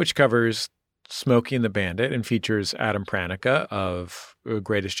 1, which covers Smokey and the Bandit and features Adam Pranica of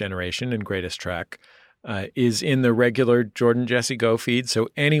Greatest Generation and Greatest Trek, is in the regular Jordan Jesse Go feed, so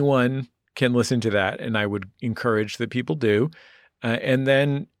anyone can listen to that, and I would encourage that people do. And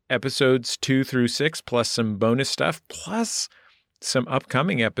then episodes 2 through 6, plus some bonus stuff, plus some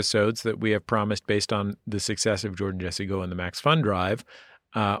upcoming episodes that we have promised based on the success of Jordan Jesse Go and the Max Fun Drive,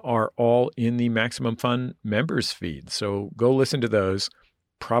 are all in the Maximum Fun members feed. So go listen to those.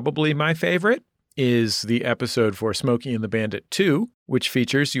 Probably my favorite is the episode for Smokey and the Bandit 2, which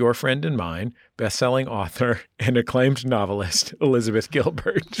features your friend and mine, best-selling author and acclaimed novelist, Elizabeth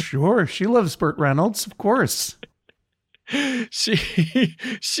Gilbert. Sure, she loves Burt Reynolds, of course. She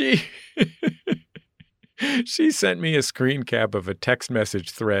sent me a screen cap of a text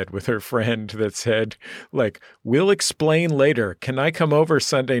message thread with her friend that said, like, "We'll explain later. Can I come over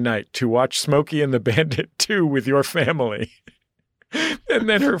Sunday night to watch Smokey and the Bandit 2 with your family?" And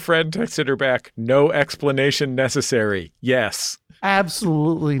then her friend texted her back, "No explanation necessary. Yes."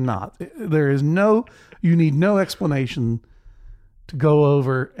 Absolutely not. You need no explanation to go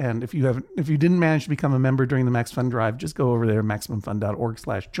over. And if you didn't manage to become a member during the Max Fun Drive, just go over there,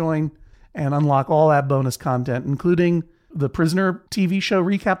 maximumfun.org/join, and unlock all that bonus content, including the Prisoner TV show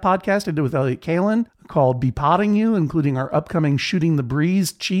recap podcast I did with Elliot Kalin called Be Potting You, including our upcoming Shooting the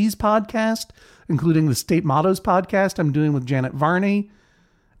Breeze Cheese podcast, including the State Mottos podcast I'm doing with Janet Varney.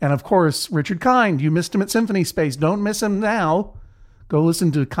 And of course, Richard Kind. You missed him at Symphony Space. Don't miss him now. Go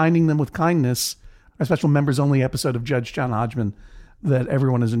listen to Kinding Them with Kindness, our special members only episode of Judge John Hodgman that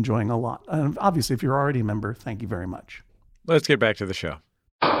everyone is enjoying a lot. And obviously, if you're already a member, thank you very much. Let's get back to the show.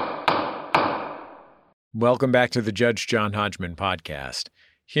 Welcome back to the Judge John Hodgman podcast.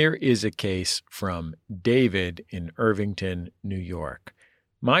 Here is a case from David in Irvington, New York.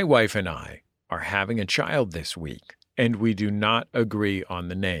 My wife and I are having a child this week, and we do not agree on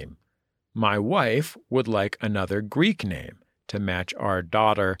the name. My wife would like another Greek name to match our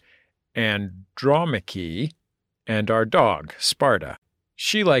daughter Andromache and our dog Sparta.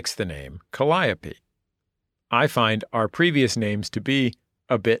 She likes the name Calliope. I find our previous names to be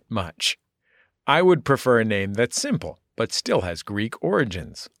a bit much. I would prefer a name that's simple, but still has Greek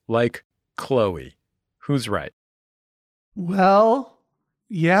origins, like Chloe. Who's right? Well,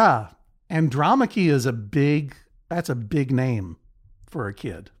 yeah. Andromache is that's a big name for a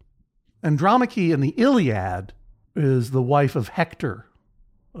kid. Andromache in the Iliad is the wife of Hector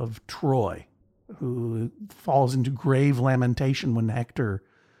of Troy, who falls into grave lamentation when Hector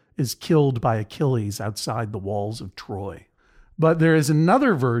is killed by Achilles outside the walls of Troy. But there is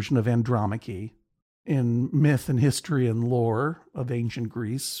another version of Andromache in myth and history and lore of ancient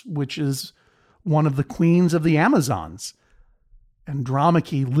Greece, which is one of the queens of the Amazons.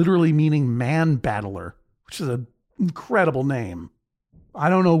 Andromache literally meaning man battler, which is an incredible name. I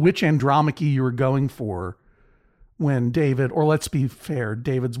don't know which Andromache you were going for when David, or let's be fair,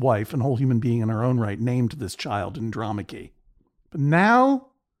 David's wife and whole human being in her own right, named this child Andromache. But now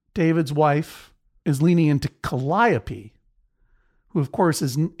David's wife is leaning into Calliope, who of course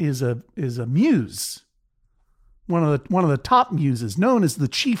is a muse, one of the top muses, known as the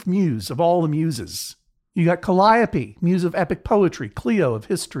chief muse of all the muses. You got Calliope, muse of epic poetry, Clio of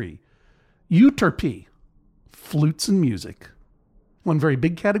history, Euterpe, flutes and music. One very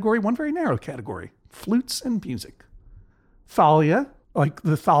big category, one very narrow category, flutes and music. Thalia, like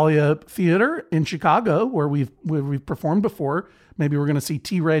the Thalia Theater in Chicago, where we've performed before. Maybe we're going to see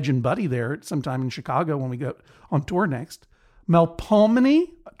T-Reg and Buddy there sometime in Chicago when we go on tour next. Melpomene,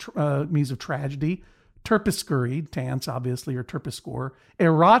 muse of tragedy. Terpsichore, dance, obviously, or terpsichore.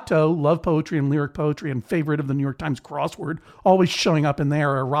 Erato, love poetry and lyric poetry, and favorite of the New York Times crossword, always showing up in there,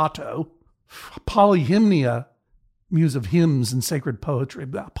 Erato. Polyhymnia, muse of hymns and sacred poetry.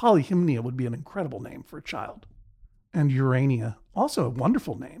 Polyhymnia would be an incredible name for a child. And Urania, also a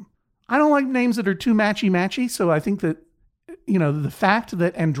wonderful name. I don't like names that are too matchy-matchy, so I think that, the fact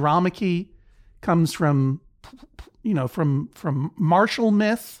that Andromache comes from martial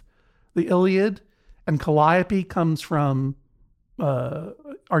myth, the Iliad, and Calliope comes from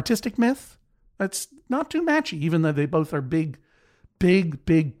artistic myth, that's not too matchy, even though they both are big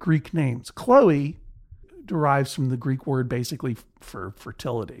Greek names. Chloe derives from the Greek word basically for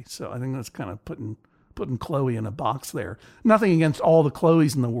fertility. So I think that's kind of putting Chloe in a box there. Nothing against all the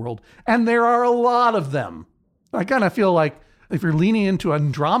Chloes in the world. And there are a lot of them. I kind of feel like if you're leaning into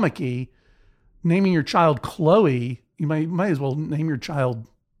Andromache, naming your child Chloe, You might as well name your child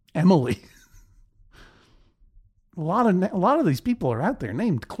Emily. A lot of these people are out there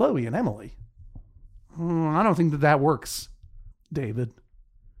named Chloe and Emily. I don't think that works, David.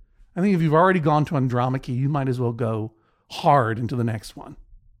 I think if you've already gone to Andromache, you might as well go hard into the next one.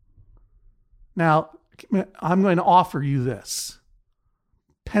 Now, I'm going to offer you this.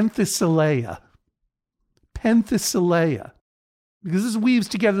 Penthesilea. Penthesilea. Because this weaves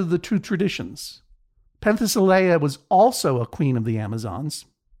together the two traditions. Penthesilea was also a queen of the Amazons,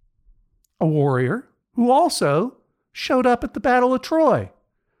 a warrior who also showed up at the Battle of Troy.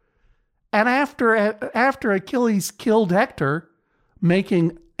 And after Achilles killed Hector,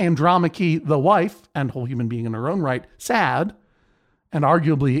 making Andromache the wife and whole human being in her own right sad, and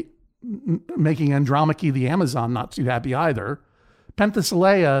arguably making Andromache the Amazon not too happy either,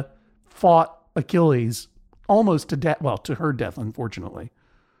 Penthesilea fought Achilles almost to death. Well, to her death, unfortunately.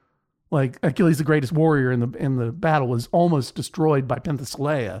 Like Achilles, the greatest warrior in the battle, was almost destroyed by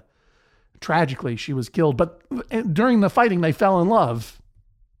Penthesilea. Tragically, she was killed. But during the fighting, they fell in love.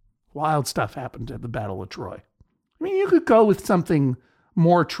 Wild stuff happened at the Battle of Troy. I mean, you could go with something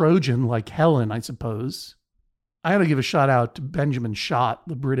more Trojan, like Helen, I suppose. I got to give a shout out to Benjamin Schott,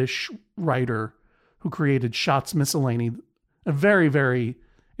 the British writer who created Schott's Miscellany, a very, very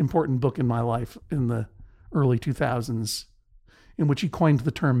important book in my life in the early 2000s, in which he coined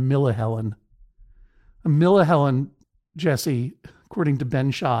the term millihelen. A millihelen, Jesse, according to Ben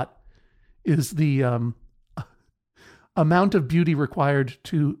Schott, is the amount of beauty required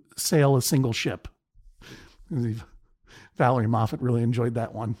to sail a single ship. Valerie Moffat really enjoyed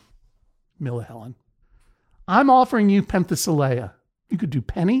that one. Millihelen. I'm offering you Penthesilea. You could do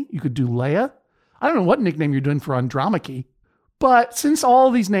Penny. You could do Leia. I don't know what nickname you're doing for Andromache, but since all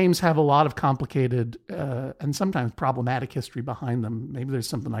these names have a lot of complicated and sometimes problematic history behind them, maybe there's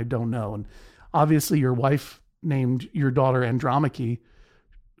something I don't know. And obviously your wife named your daughter Andromache,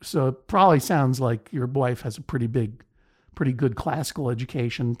 so it probably sounds like your wife has a pretty good classical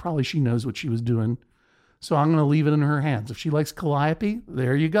education. Probably she knows what she was doing. So I'm going to leave it in her hands. If she likes Calliope,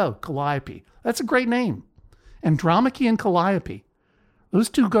 there you go, Calliope. That's a great name. Andromache and Calliope. Those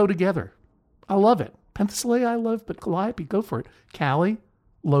two go together. I love it. Penthesilea I love, but Calliope, go for it. Callie,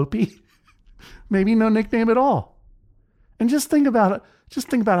 Lopi, maybe no nickname at all. And just think about it. Just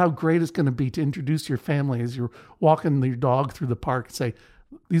think about how great it's going to be to introduce your family as you're walking your dog through the park and say,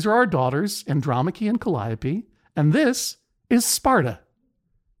 these are our daughters, Andromache and Calliope, and this is Sparta.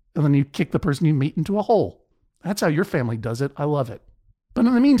 And then you kick the person you meet into a hole. That's how your family does it. I love it. But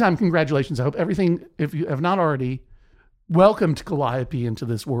in the meantime, congratulations. I hope everything, if you have not already welcomed Calliope into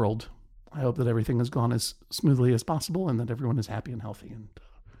this world, I hope that everything has gone as smoothly as possible and that everyone is happy and healthy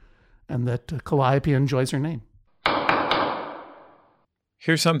and that Calliope enjoys her name.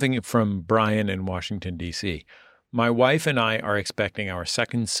 Here's something from Brian in Washington, D.C. My wife and I are expecting our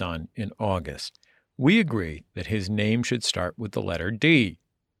second son in August. We agree that his name should start with the letter D.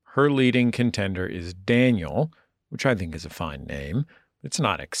 Her leading contender is Daniel, which I think is a fine name. It's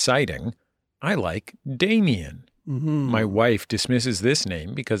not exciting. I like Damien. Mm-hmm. My wife dismisses this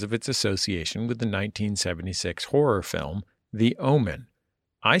name because of its association with the 1976 horror film, The Omen.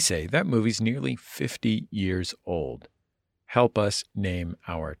 I say that movie's nearly 50 years old. Help us name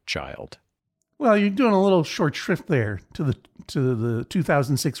our child. Well, you're doing a little short shrift there to the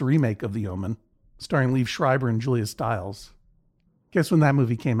 2006 remake of The Omen, starring Liev Schreiber and Julia Stiles. Guess when that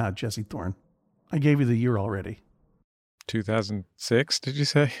movie came out, Jesse Thorne? I gave you the year already. 2006, did you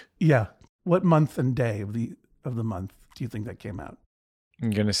say? Yeah. What month and day of the month do you think that came out?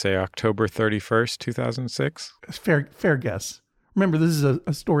 I'm going to say October 31st, 2006. Fair guess. Remember, this is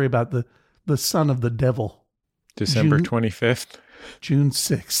a story about the son of the devil. December 25th? June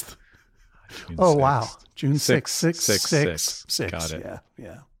 6th. June oh, 6th. Wow. June 6th. 6. Got it.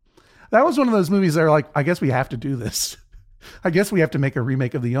 Yeah. That was one of those movies that are like, I guess we have to do this. I guess we have to make a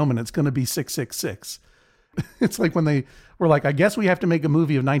remake of The Omen. It's going to be 666. It's like when they were like, I guess we have to make a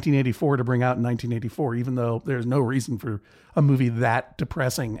movie of 1984 to bring out in 1984, even though there's no reason for a movie that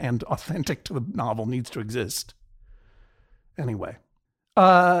depressing and authentic to the novel needs to exist. Anyway,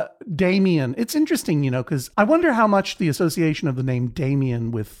 Damien. It's interesting, because I wonder how much the association of the name Damien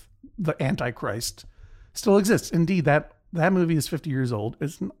with the Antichrist still exists. Indeed, that movie is 50 years old.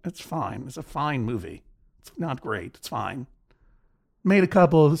 It's fine. It's a fine movie. It's not great. It's fine. Made a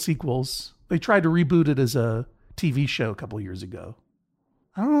couple of sequels. They tried to reboot it as a TV show a couple of years ago.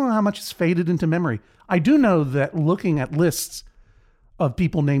 I don't know how much it's faded into memory. I do know that looking at lists of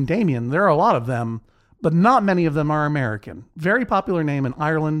people named Damien, there are a lot of them, but not many of them are American. Very popular name in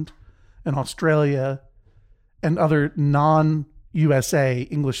Ireland and Australia and other non-USA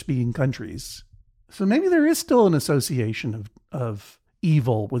English-speaking countries. So maybe there is still an association of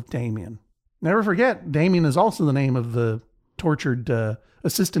evil with Damien. Never forget, Damien is also the name of the tortured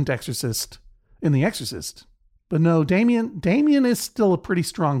assistant exorcist in The Exorcist. But no, Damien is still a pretty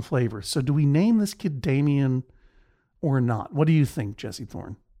strong flavor. So do we name this kid Damien or not? What do you think, Jesse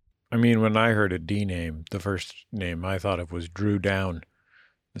Thorne? I mean, when I heard a D name, the first name I thought of was Drew Down,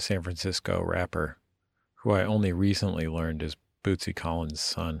 the San Francisco rapper, who I only recently learned is Bootsy Collins'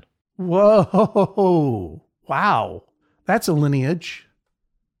 son. Whoa. Wow. That's a lineage.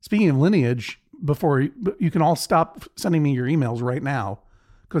 Speaking of lineage, before you can all stop sending me your emails right now,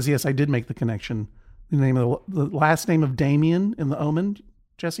 because yes, I did make the connection. The name of the last name of Damien in the Omen.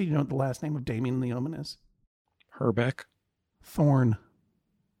 Jesse, you know what the last name of Damien in the Omen is? Herbeck? Thorne.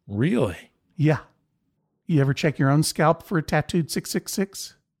 Really? Yeah. You ever check your own scalp for a tattooed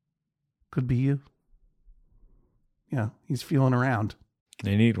 666? Could be you. Yeah, he's feeling around.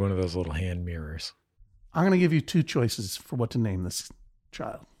 They need one of those little hand mirrors. I'm going to give you two choices for what to name this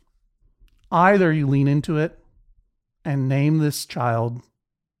child. Either you lean into it and name this child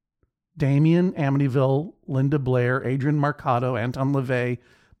Damien, Amityville, Linda Blair, Adrian Marcato, Anton LaVey,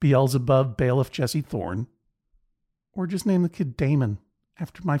 Beelzebub, Bailiff Jesse Thorne, or just name the kid Damon,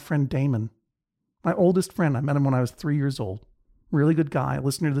 after my friend Damon. My oldest friend. I met him when I was 3 years old. Really good guy,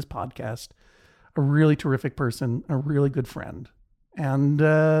 listener to this podcast, a really terrific person, a really good friend. And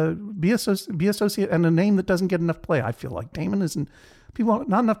be associate, and a name that doesn't get enough play. I feel like Damon isn't not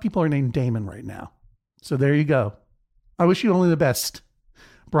enough people are named Damon right now. So there you go. I wish you only the best,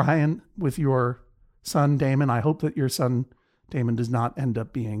 Brian, with your son Damon. I hope that your son Damon does not end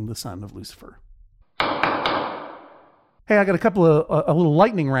up being the son of Lucifer. Hey, I got a little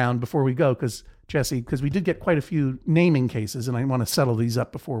lightning round before we go, because we did get quite a few naming cases, and I want to settle these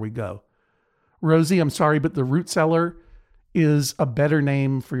up before we go. Rosie, I'm sorry, but the Root Cellar is a better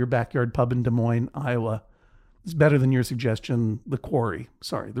name for your backyard pub in Des Moines, Iowa. It's better than your suggestion, The Quarry.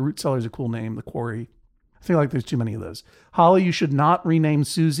 Sorry, the Root Cellar is a cool name, The Quarry. I feel like there's too many of those. Holly, you should not rename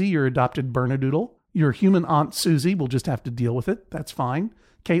Susie your adopted Bernedoodle. Your human aunt Susie will just have to deal with it. That's fine.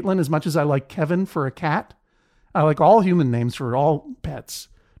 Caitlin, as much as I like Kevin for a cat, I like all human names for all pets.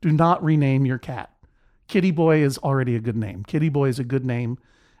 Do not rename your cat. Kitty Boy is already a good name. Kitty Boy is a good name.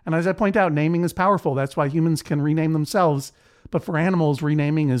 And as I point out, naming is powerful. That's why humans can rename themselves. But for animals,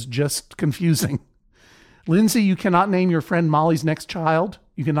 renaming is just confusing. Lindsay, you cannot name your friend Molly's next child.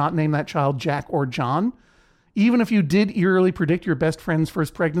 You cannot name that child Jack or John. Even if you did eerily predict your best friend's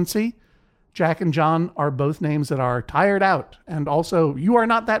first pregnancy, Jack and John are both names that are tired out. And also, you are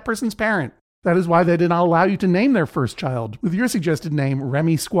not that person's parent. That is why they did not allow you to name their first child with your suggested name,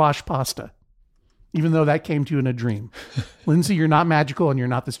 Remy Squash Pasta. Even though that came to you in a dream. Lindsay, you're not magical and you're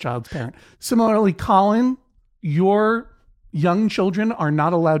not this child's parent. Similarly, Colin, your young children are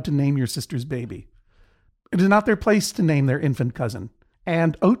not allowed to name your sister's baby. It is not their place to name their infant cousin.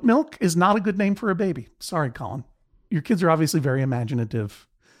 And oat milk is not a good name for a baby. Sorry, Colin. Your kids are obviously very imaginative.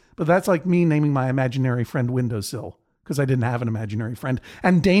 But that's like me naming my imaginary friend Windowsill, because I didn't have an imaginary friend.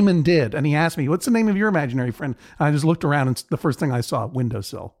 And Damon did. And he asked me, what's the name of your imaginary friend? And I just looked around and the first thing I saw,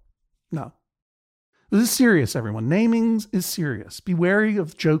 Windowsill. No. This is serious, everyone. Naming is serious. Be wary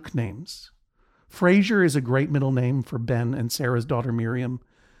of joke names. Fraser is a great middle name for Ben and Sarah's daughter, Miriam.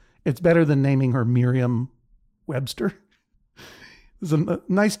 It's better than naming her Miriam Webster. It's a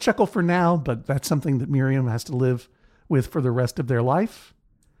nice chuckle for now, but that's something that Miriam has to live with for the rest of their life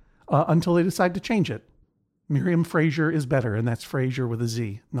until they decide to change it. Miriam Fraser is better, and that's Fraser with a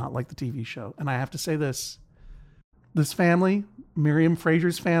Z, not like the TV show. And I have to say this family, Miriam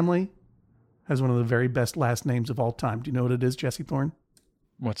Fraser's family, has one of the very best last names of all time. Do you know what it is, Jesse Thorne?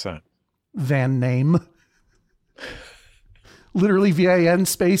 What's that? Van Name. Literally VAN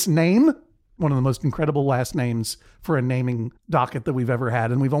space name. One of the most incredible last names for a naming docket that we've ever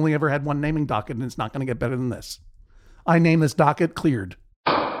had. And we've only ever had one naming docket, and it's not going to get better than this. I name this docket cleared.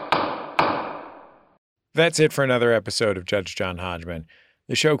 That's it for another episode of Judge John Hodgman,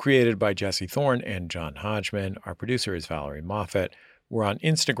 the show created by Jesse Thorne and John Hodgman. Our producer is Valerie Moffett. We're on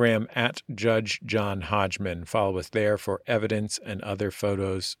Instagram at Judge John Hodgman. Follow us there for evidence and other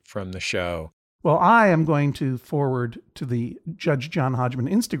photos from the show. Well, I am going to forward to the Judge John Hodgman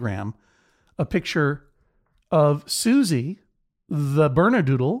Instagram a picture of Susie, the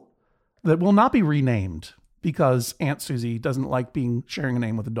Bernedoodle, that will not be renamed because Aunt Susie doesn't like sharing a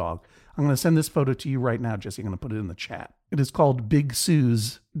name with a dog. I'm going to send this photo to you right now, Jesse. I'm going to put it in the chat. It is called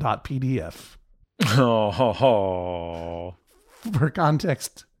BigSuze.pdf. Oh. For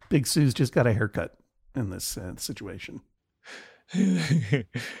context, Big Sue's just got a haircut in this situation.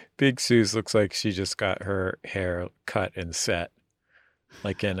 Big Suze looks like she just got her hair cut and set.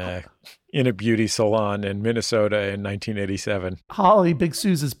 like in a beauty salon in Minnesota in 1987. Holly, Big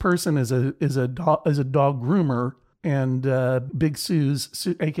Sue's person, is a dog groomer, and Big Sue's,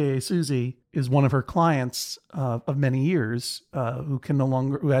 aka Susie, is one of her clients of many years who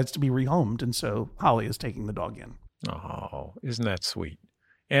has to be rehomed, and so Holly is taking the dog in. Oh, isn't that sweet?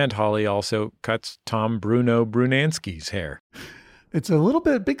 And Holly also cuts Tom Bruno Brunansky's hair. It's a little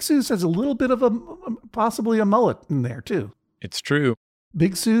bit, Big Sue's has a little bit of possibly a mullet in there too. It's true.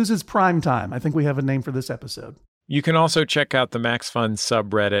 Big Sue's is prime time. I think we have a name for this episode. You can also check out the Max Fun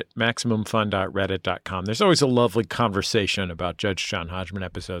subreddit, MaximumFun.reddit.com. There's always a lovely conversation about Judge John Hodgman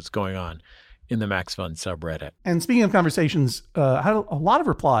episodes going on in the Max Fun subreddit. And speaking of conversations, I had a lot of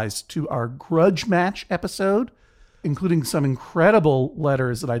replies to our grudge match episode, including some incredible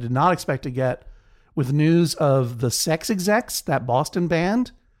letters that I did not expect to get with news of the Sex Execs, that Boston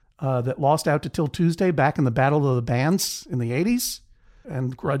band that lost out to Till Tuesday back in the Battle of the Bands in the 80s,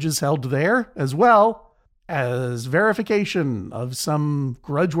 and grudges held there, as well as verification of some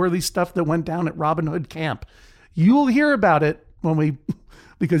grudge-worthy stuff that went down at Robin Hood Camp. You'll hear about it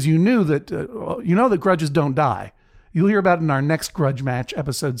because you knew that, that grudges don't die. You'll hear about it in our next grudge match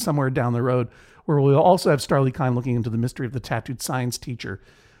episode somewhere down the road, where we'll also have Starlee Kine looking into the mystery of the tattooed science teacher.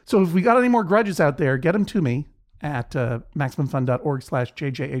 So if we got any more grudges out there, get them to me at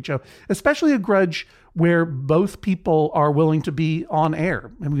MaximumFun.org/JJHO, especially a grudge where both people are willing to be on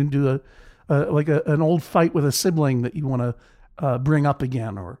air. And we can do an old fight with a sibling that you want to bring up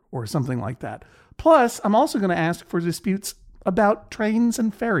again or something like that. Plus, I'm also going to ask for disputes about trains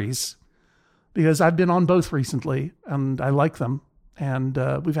and ferries, because I've been on both recently and I like them. And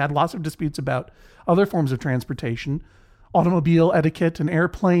we've had lots of disputes about other forms of transportation, automobile etiquette and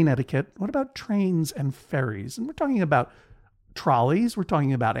airplane etiquette. What about trains and ferries? And we're talking about trolleys. We're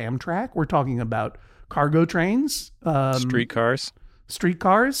talking about Amtrak. We're talking about cargo trains. Streetcars.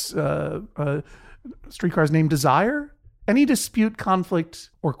 Streetcars named Desire. Any dispute, conflict,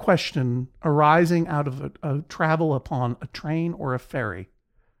 or question arising out of a travel upon a train or a ferry,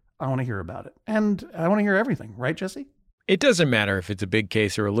 I want to hear about it. And I want to hear everything. Right, Jesse? It doesn't matter if it's a big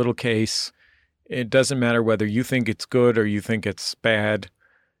case or a little case. It doesn't matter whether you think it's good or you think it's bad.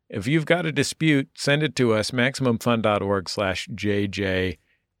 If you've got a dispute, send it to us,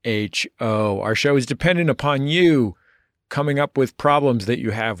 MaximumFun.org/JJHO. Our show is dependent upon you coming up with problems that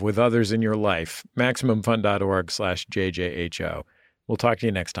you have with others in your life. MaximumFun.org/JJHO. We'll talk to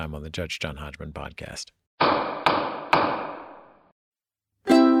you next time on the Judge John Hodgman podcast.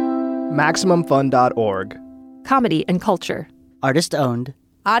 MaximumFun.org. Comedy and culture. Artist owned.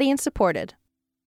 Audience supported.